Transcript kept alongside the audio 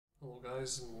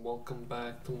guys, and welcome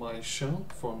back to my channel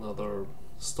for another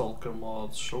Stalker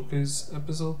mod showcase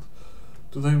episode.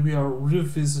 Today we are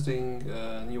revisiting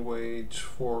New Age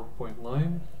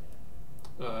 4.9.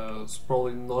 It's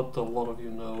probably not a lot of you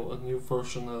know, a new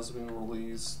version has been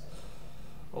released,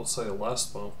 I'll say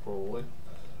last month probably.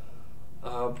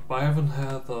 I haven't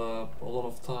had a lot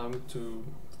of time to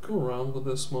go around with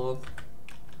this mod,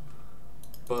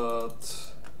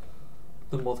 but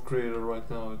the mod creator right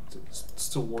now is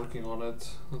still working on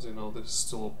it. As you know, this is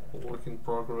still a work in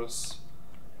progress.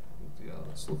 Yeah,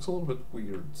 this looks a little bit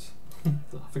weird.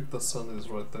 I think the sun is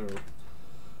right there.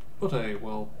 But hey,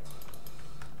 well,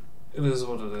 it is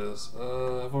what it is.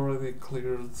 I've already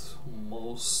cleared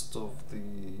most of the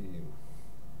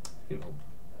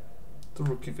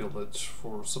rookie village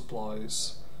for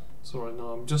supplies. So right now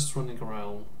I'm just running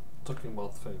around talking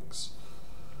about things.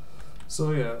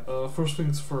 So yeah, first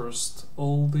things first,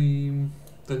 all the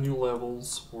new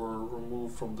levels were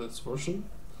removed from this version.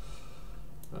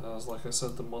 As like I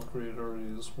said, the mod creator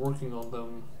is working on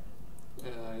them.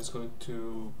 He's going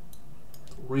to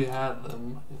re-add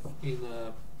them in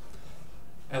a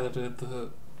edited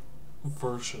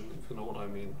version, if you know what I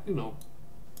mean. You know,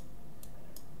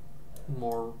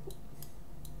 more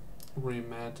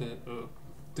reimagined,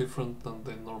 different than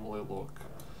they normally look.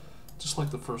 Just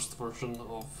like the first version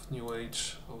of New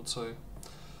Age, I would say.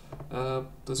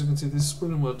 As you can see, this is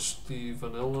pretty much the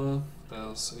vanilla. It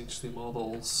has HD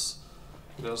models.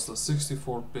 It has the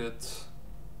 64-bit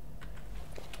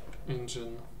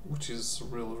engine, which is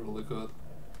really good.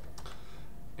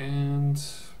 And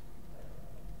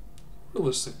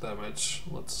realistic damage,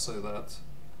 let's say that.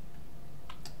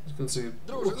 As you can see, it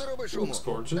looks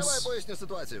gorgeous.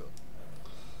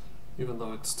 Even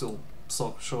though it's still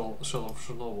shell of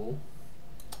Chernobyl.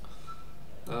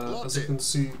 As you can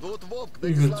see,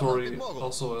 inventory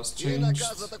also has changed.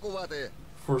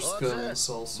 First guns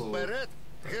also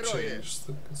changed.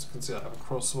 As you can see, I have a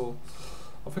crossbow.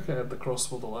 I think I had the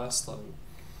crossbow the last time.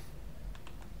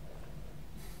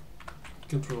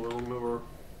 Can't really remember.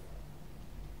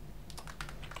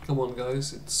 Come on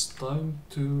guys, it's time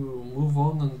to move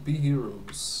on and be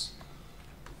heroes.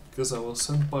 Because I was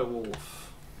sent by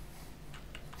Wolf.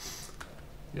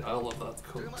 Yeah, I love that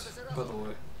coat, by the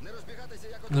way.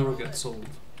 Never gets old.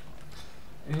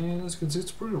 And as you can see,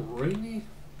 it's pretty rainy.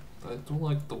 I do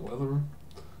like the weather.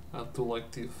 I do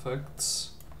like the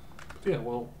effects. But yeah,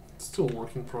 well, it's still a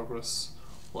work in progress,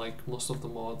 like most of the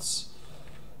mods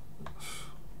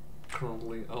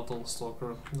currently out on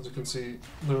Stalker. As you can see,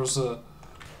 there's a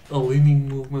leaning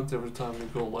movement every time you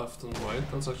go left and right.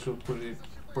 That's actually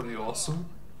pretty awesome.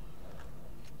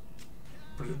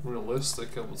 Pretty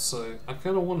realistic, I would say. I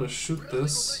kind of want to shoot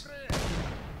this.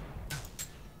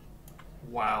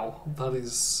 Wow, that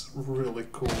is really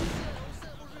cool.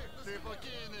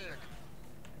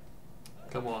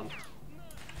 Come on.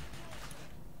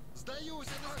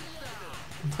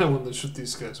 I want to shoot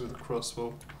these guys with a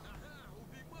crossbow.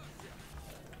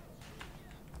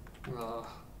 I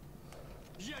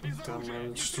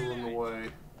managed to run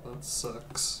away. That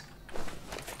sucks.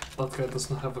 That guy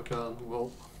doesn't have a gun.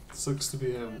 Well, sucks to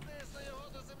be him.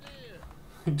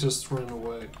 He just ran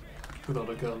away without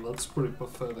a gun. That's pretty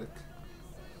pathetic.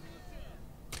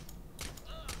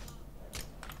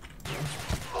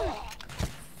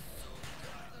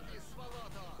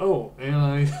 Oh, and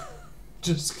I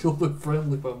just killed a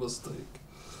friendly by mistake.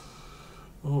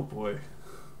 Oh boy.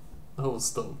 That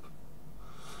was dope.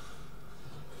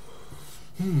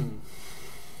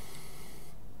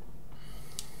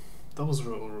 That was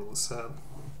really sad.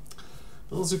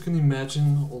 As you can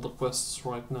imagine, all the quests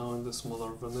right now in this mod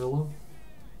are vanilla.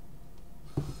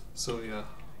 So yeah,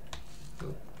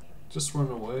 just run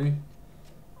away,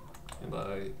 and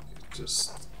I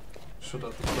just shot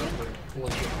at the friendly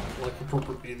like a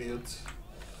proper idiot.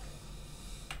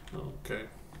 Okay,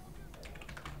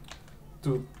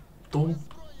 dude, don't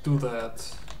do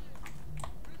that.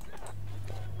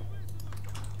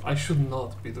 I should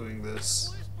not be doing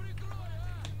this.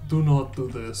 Do not do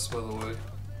this, by the way.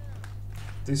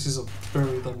 This is a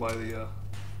very dumb idea.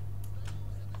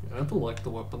 Yeah, I don't like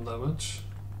the weapon damage.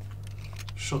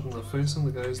 Shot in the face and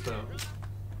the guy's down.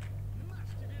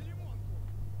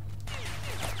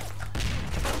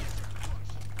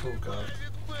 Oh god.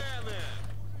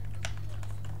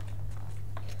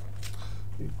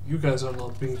 You guys are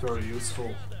not being very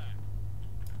useful.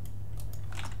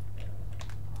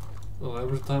 Well,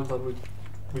 every time that we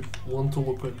want to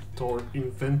look at our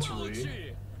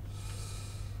inventory,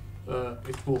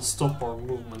 it will stop our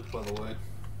movement, by the way.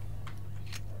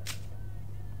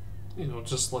 You know,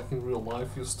 just like in real life,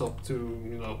 you stop to,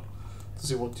 you know, to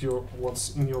see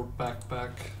what's in your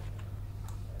backpack.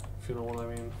 If you know what I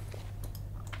mean.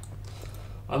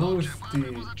 I don't know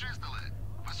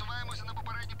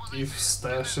if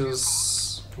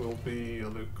stashes will be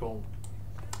called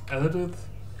edited,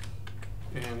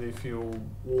 and if you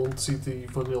won't see the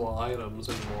vanilla items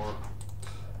anymore.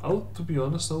 To be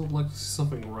honest, I would like to see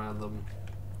something random,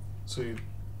 so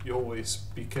you always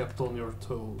be kept on your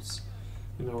toes.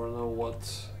 You never know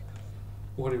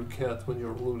what you get when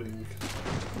you're looting.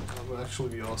 That would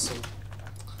actually be awesome.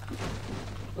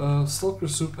 Stalker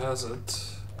Soup has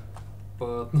it,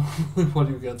 but normally what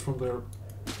you get from there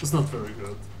is not very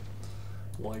good.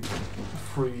 Like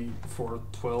 3 for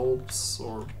 12s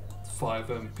or 5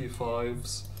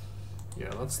 MP5s.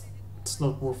 Yeah, it's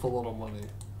not worth a lot of money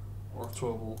or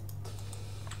trouble.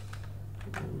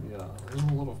 Yeah, there's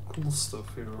a lot of cool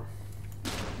stuff here.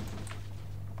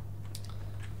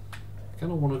 I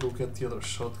kinda wanna go get the other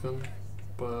shotgun,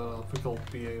 but I don't think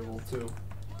I'll be able to.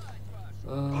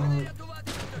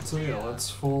 So yeah, let's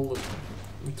fall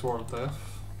into our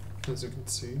death, as you can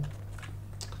see.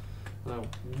 I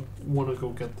wanna go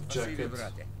get the jacket.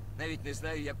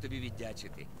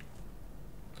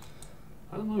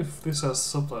 I don't know if this has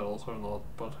subtitles or not,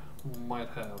 but might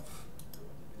have.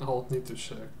 I'll need to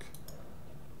check.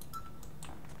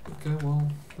 Okay,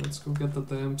 well, let's go get the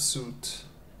damn suit.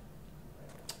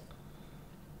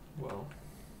 Well,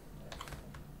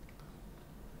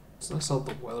 it's nice how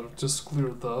the weather just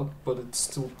cleared up, but it's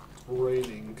still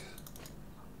raining.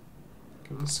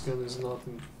 Okay, this gun is not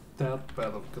in that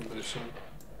bad of condition.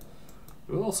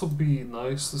 It would also be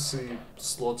nice to see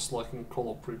slots like in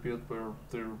Call of Pripyat where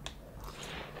they're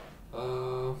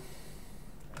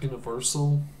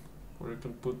universal, where you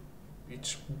can put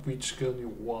which gun you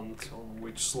want on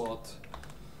which slot.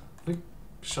 I think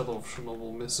Shadow of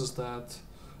Chernobyl misses that.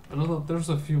 I know that there's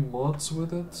a few mods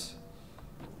with it,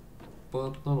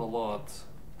 but not a lot.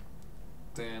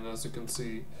 And as you can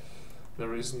see,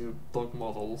 there is new dog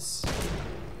models.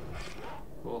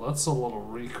 Well, that's a lot of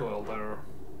recoil there.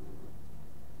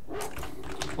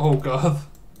 Oh god.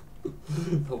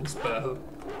 That was bad.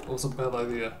 That was a bad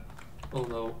idea. Oh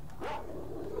no.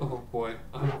 Oh boy,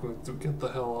 I'm going to get the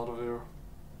hell out of here.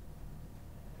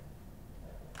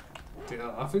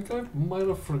 Yeah, I think I might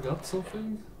have forgot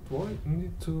something. Do I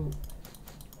need to...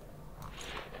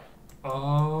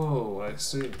 Oh, I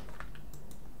see.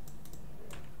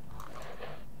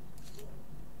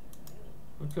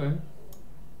 Okay.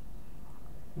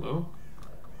 No?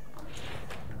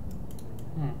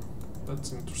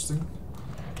 That's interesting.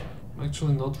 I'm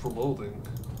actually not reloading.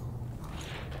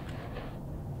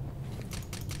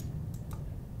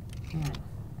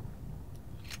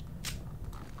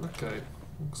 Okay.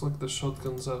 Looks like the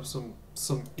shotguns have some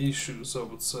issues, I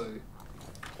would say.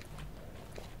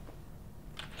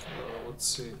 Let's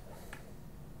see.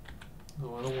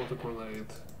 No, I don't want a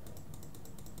grenade.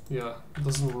 Yeah, it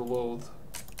doesn't reload.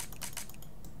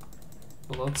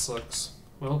 Well, that sucks.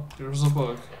 Well, here's a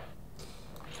bug.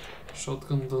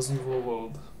 Shotgun doesn't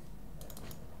reload.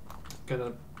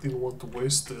 Kinda didn't want to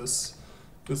waste this,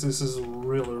 because this is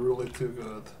really too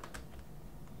good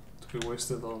to be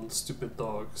wasted on stupid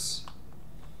dogs.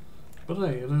 But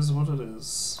hey, it is what it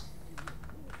is.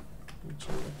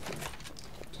 Actually, I can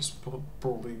just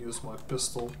probably use my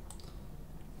pistol.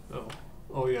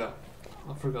 Oh yeah,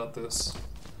 I forgot this.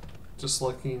 Just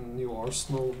like in New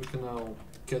Arsenal, we can now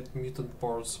get mutant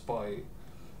parts by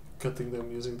cutting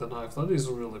them using the knife. That is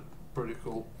really pretty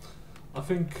cool. I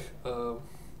think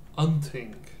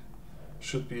hunting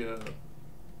should be a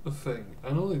thing.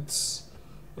 I know it's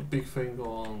a big thing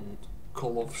on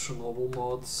Call of Chernobyl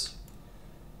mods.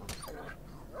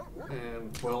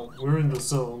 And, well, we're in the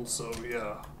zone, so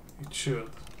yeah, it should.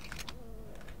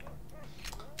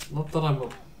 Not that I'm a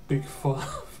big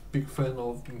fan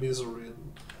of misery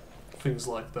and things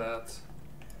like that.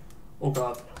 Oh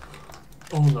god.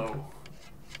 Oh no.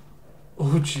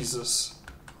 Oh Jesus.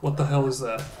 What the hell is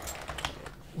that?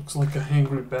 Looks like a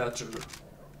hangry badger.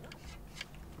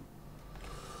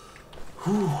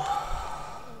 Whew.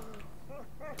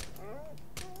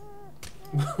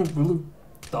 Will you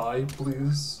die,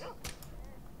 please?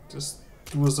 Just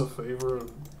do us a favor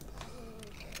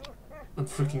and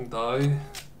freaking die.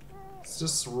 It's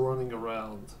just running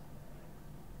around.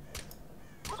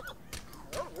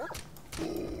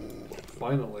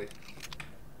 Finally.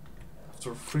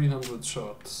 After 300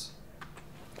 shots.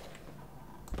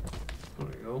 There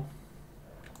we go.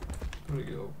 There we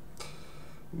go.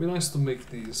 It'd be nice to make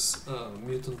these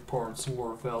mutant parts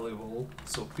more valuable,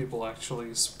 so people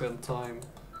actually spend time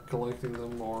collecting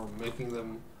them or making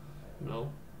them, you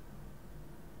know,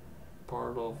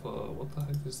 part of, what the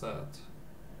heck is that?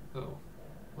 Oh,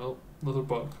 well, another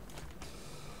bug.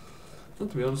 And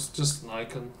to be honest, just an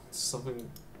icon. It's something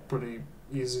pretty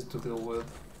easy to deal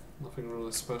with. Nothing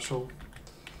really special.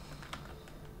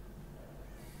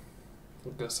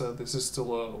 Like I said, this is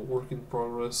still a work in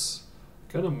progress.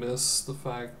 Kinda miss the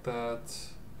fact that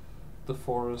the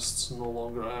forests no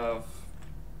longer have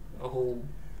a whole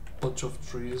bunch of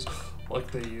trees like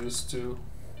they used to.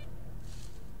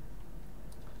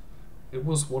 It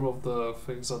was one of the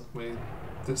things that made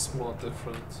this mod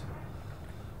different.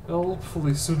 Well,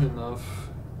 hopefully soon enough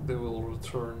they will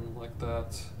return like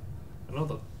that. I know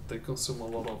that they consume a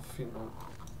lot of, a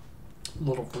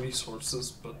lot of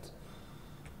resources, but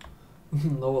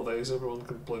nowadays everyone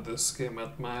can play this game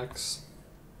at max.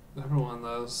 Everyone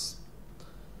has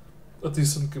a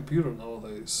decent computer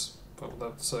nowadays, I would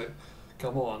have to say.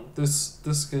 Come on,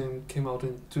 this game came out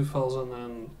in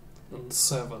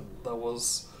 2007. That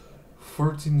was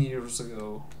 13 years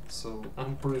ago, so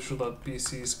I'm pretty sure that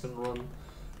PCs can run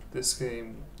this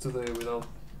game today without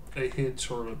a hitch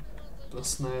or a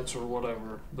snatch or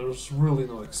whatever. There's really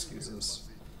no excuses.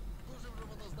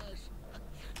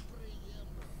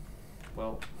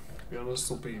 Well, to be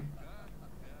honest, it'll be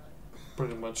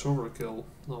pretty much overkill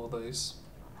nowadays.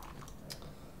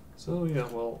 So yeah,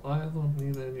 well, I don't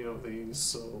need any of these,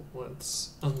 so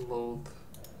let's unload.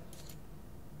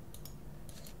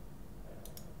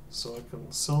 So I can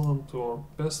sell them to our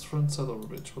best friend Stalker.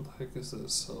 What the heck is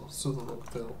this? Oh,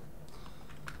 S.T.A.L.K.E.R.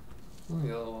 Oh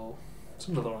yeah, well, it's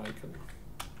another icon.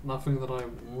 Nothing that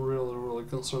I'm really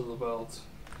concerned about.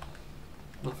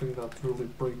 Nothing that really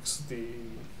breaks the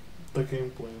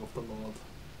gameplay of the mod.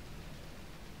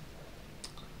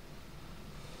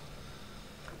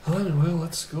 Anyway,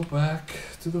 let's go back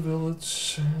to the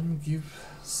village and give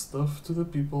stuff to the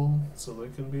people so they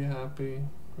can be happy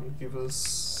and give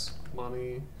us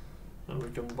money, and we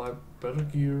can buy better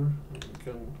gear, and we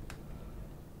can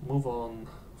move on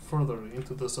further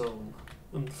into the zone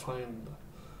and find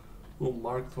who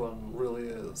Marked One really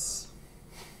is.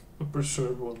 I'm pretty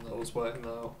sure everyone knows by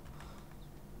now.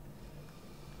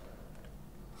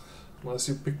 Unless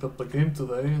you picked up the game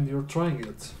today and you're trying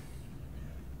it.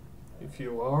 If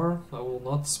you are, I will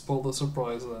not spoil the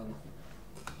surprise then.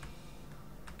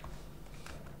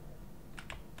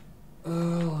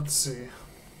 Let's see.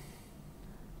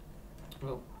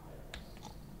 Well,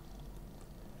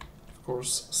 of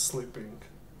course, sleeping.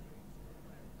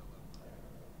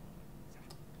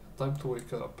 Time to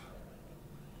wake up.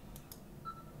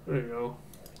 There you go.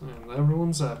 And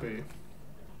everyone's happy.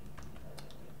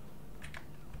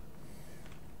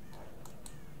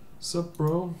 Sup,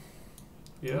 bro?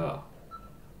 Yeah.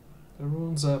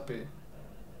 Everyone's happy.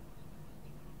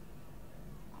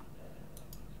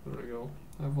 There we go.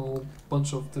 I have a whole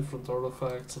bunch of different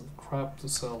artifacts and crap to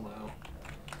sell now.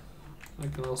 I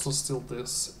can also steal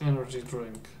this energy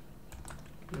drink.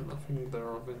 Yeah, nothing there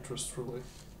of interest really.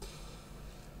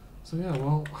 So yeah,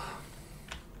 well,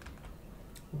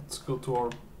 let's go to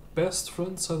our best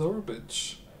friend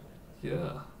S.T.A.L.K.E.R.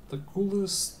 Yeah, the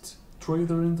coolest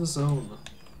trader in the zone.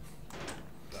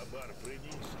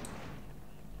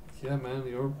 Yeah, man,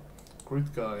 you're a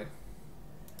great guy.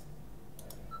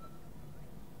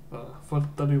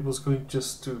 Thought that he was going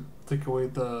just to take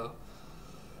away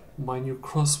my new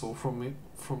crossbow from me.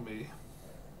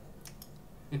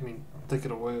 I mean, take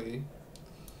it away.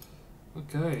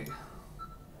 Okay.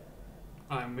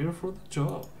 I'm here for the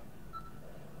job.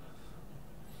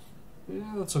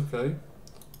 Yeah, that's okay.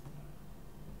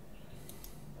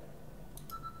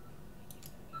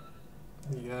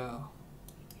 Yeah.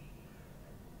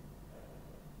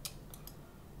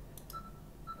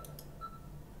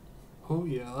 Oh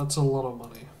yeah, that's a lot of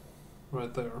money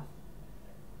right there.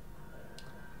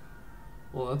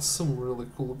 Well, that's some really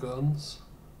cool guns.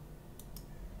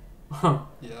 Huh,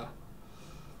 yeah.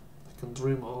 I can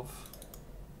dream of.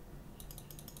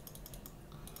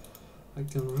 I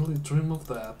can really dream of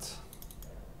that.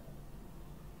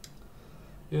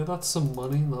 Yeah, that's some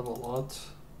money, not a lot.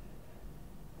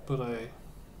 But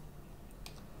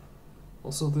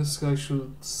also, this guy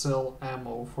should sell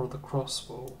ammo for the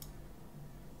crossbow.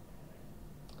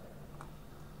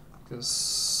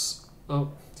 Because...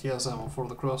 oh, he has ammo for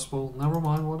the crossbow. Never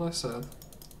mind what I said.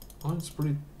 Oh, it's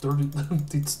pretty dirty.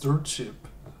 It's dirt cheap.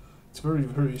 It's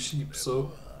very cheap,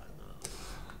 so...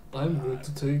 I'm going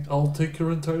to I'll take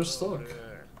your entire stock.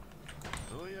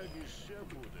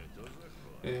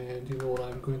 And you know what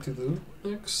I'm going to do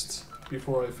next?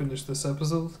 Before I finish this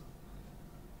episode?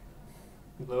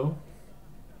 No?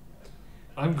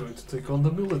 I'm going to take on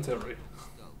the military.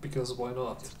 Because why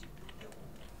not?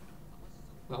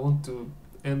 I want to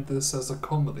end this as a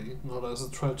comedy, not as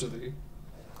a tragedy.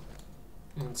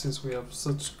 And since we have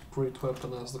such great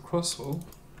weapon as the crossbow,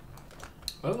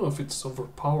 I don't know if it's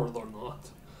overpowered or not,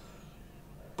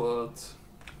 but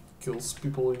kills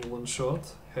people in one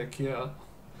shot. Heck yeah.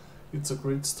 It's a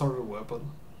great starter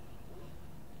weapon.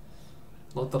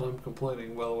 Not that I'm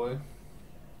complaining, by the way.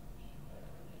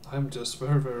 I'm just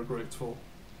very grateful.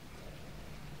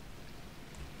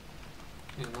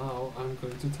 And now I'm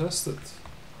going to test it.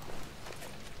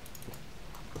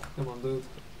 Come on, dude.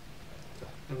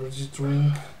 Energy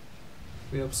drink.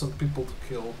 We have some people to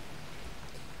kill.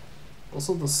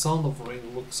 Also, the sound of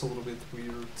rain looks a little bit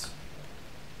weird.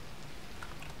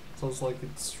 Sounds like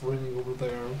it's raining over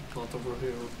there, not over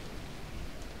here.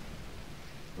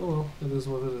 Oh well, it is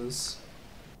what it is.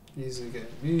 Easy game,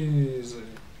 easy.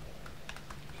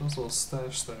 There's also a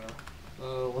stash there.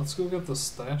 Let's go get the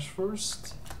stash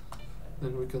first,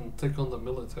 then we can take on the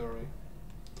military.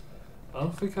 I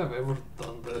don't think I've ever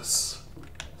done this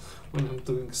when I'm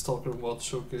doing Stalker mod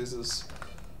showcases.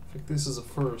 I think this is a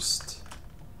first.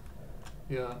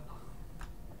 Yeah.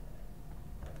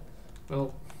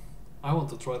 Well, I want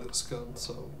to try this gun,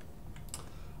 so...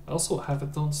 I also have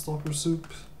it on Stalker Soup,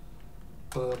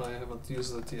 but I haven't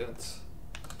used it yet.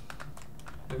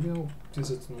 Maybe I'll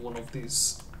use it in one of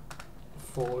these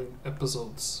following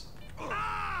episodes.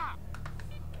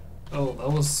 Oh,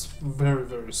 that was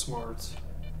very smart.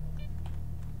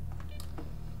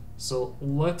 So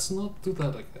let's not do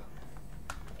that again.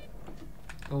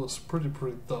 That was pretty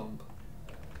dumb.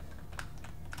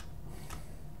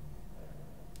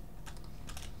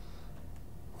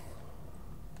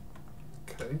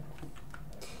 Okay.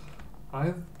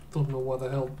 I don't know why the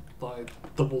hell I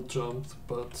double jumped,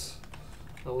 but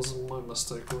that wasn't my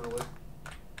mistake, really.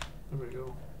 There we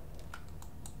go.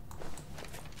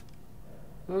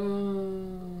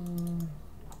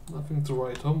 Nothing to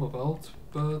write home about,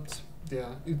 but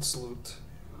yeah, it's loot.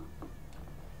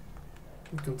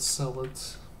 We can sell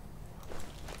it.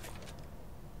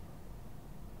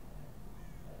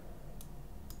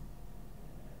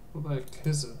 What the heck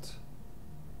is it?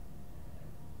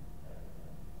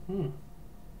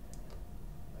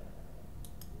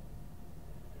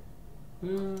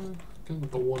 Kind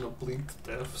of don't want to bleed to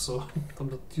death, so I'm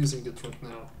not using it right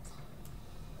now.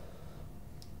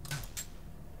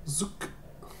 Zook!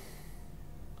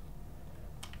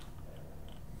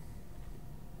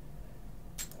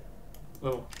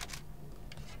 Oh.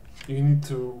 You need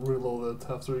to reload it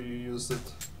after you used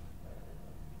it.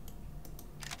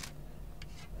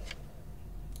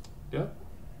 Yeah.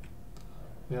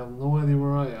 You have no idea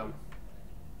where I am.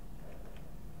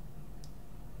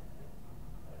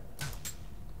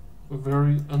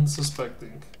 Very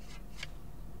unsuspecting.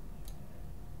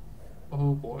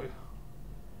 Oh boy.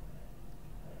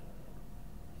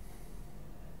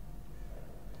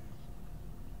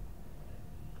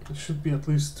 There should be at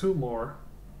least two more.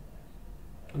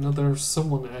 I know there's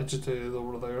someone agitated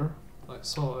over there. I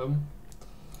saw him.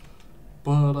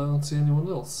 But I don't see anyone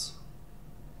else.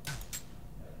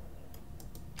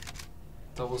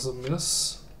 That was a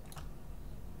miss.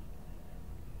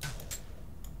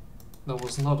 That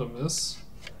was not a miss.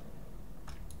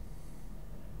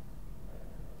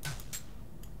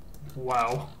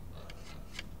 Wow.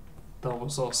 That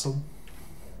was awesome.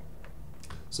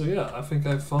 So yeah, I think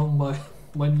I found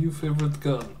my new favorite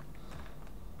gun.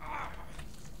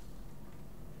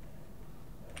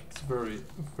 It's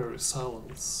very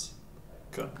silent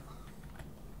gun.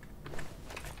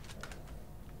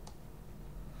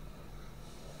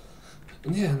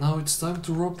 And yeah, now it's time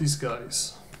to rob these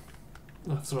guys.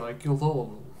 After I killed all of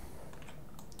them.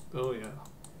 Oh yeah.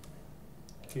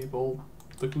 Keep all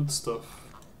the good stuff.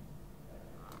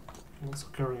 I'm also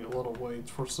carrying a lot of weight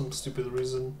for some stupid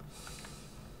reason.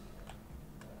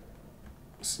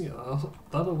 So yeah,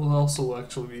 that would also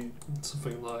actually be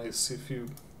something nice if you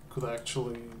could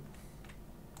actually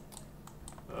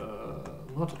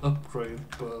not upgrade,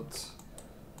 but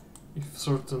if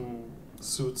certain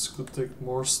suits could take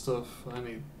more stuff,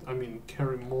 I mean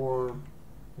carry more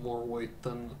weight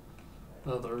than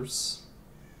others.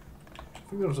 I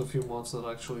think there's a few mods that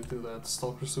actually do that.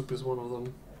 Stalker Soup is one of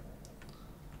them.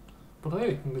 But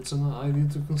hey, it's an idea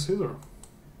to consider.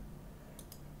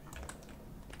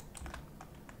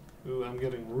 Ooh, I'm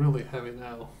getting really heavy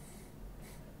now.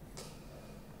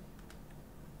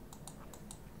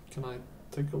 Can I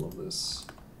take all of this?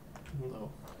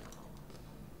 No.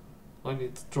 I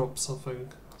need to drop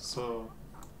something, so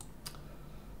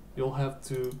you'll have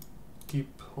to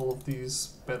keep all of these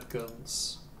bad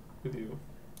guns with you.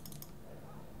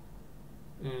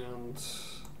 And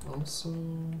also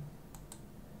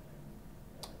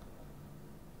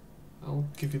I'll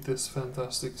give you this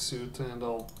fantastic suit and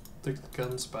I'll take the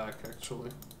guns back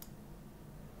actually.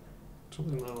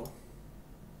 Actually no.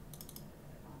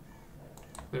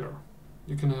 there.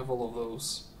 You can have all of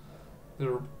those.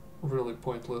 They're really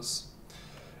pointless.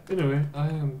 Anyway, I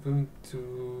am going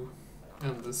to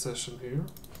end this session here.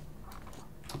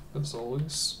 As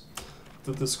always,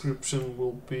 the description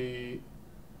will be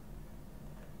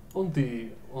on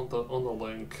the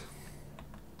link.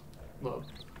 Not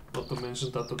to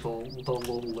mention that the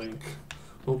download link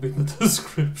will be in the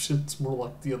description. It's more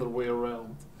like the other way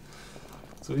around.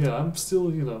 So yeah, I'm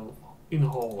still, you know, in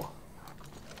awe,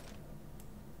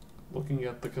 looking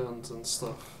at the guns and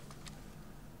stuff.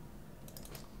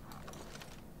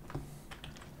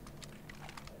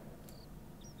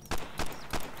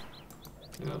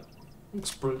 Yeah,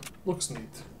 looks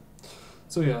neat.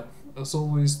 So yeah, as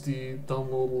always, the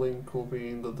download link will be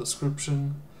in the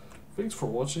description. Thanks for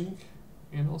watching,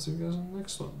 and I'll see you guys in the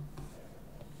next one.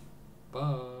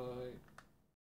 Bye.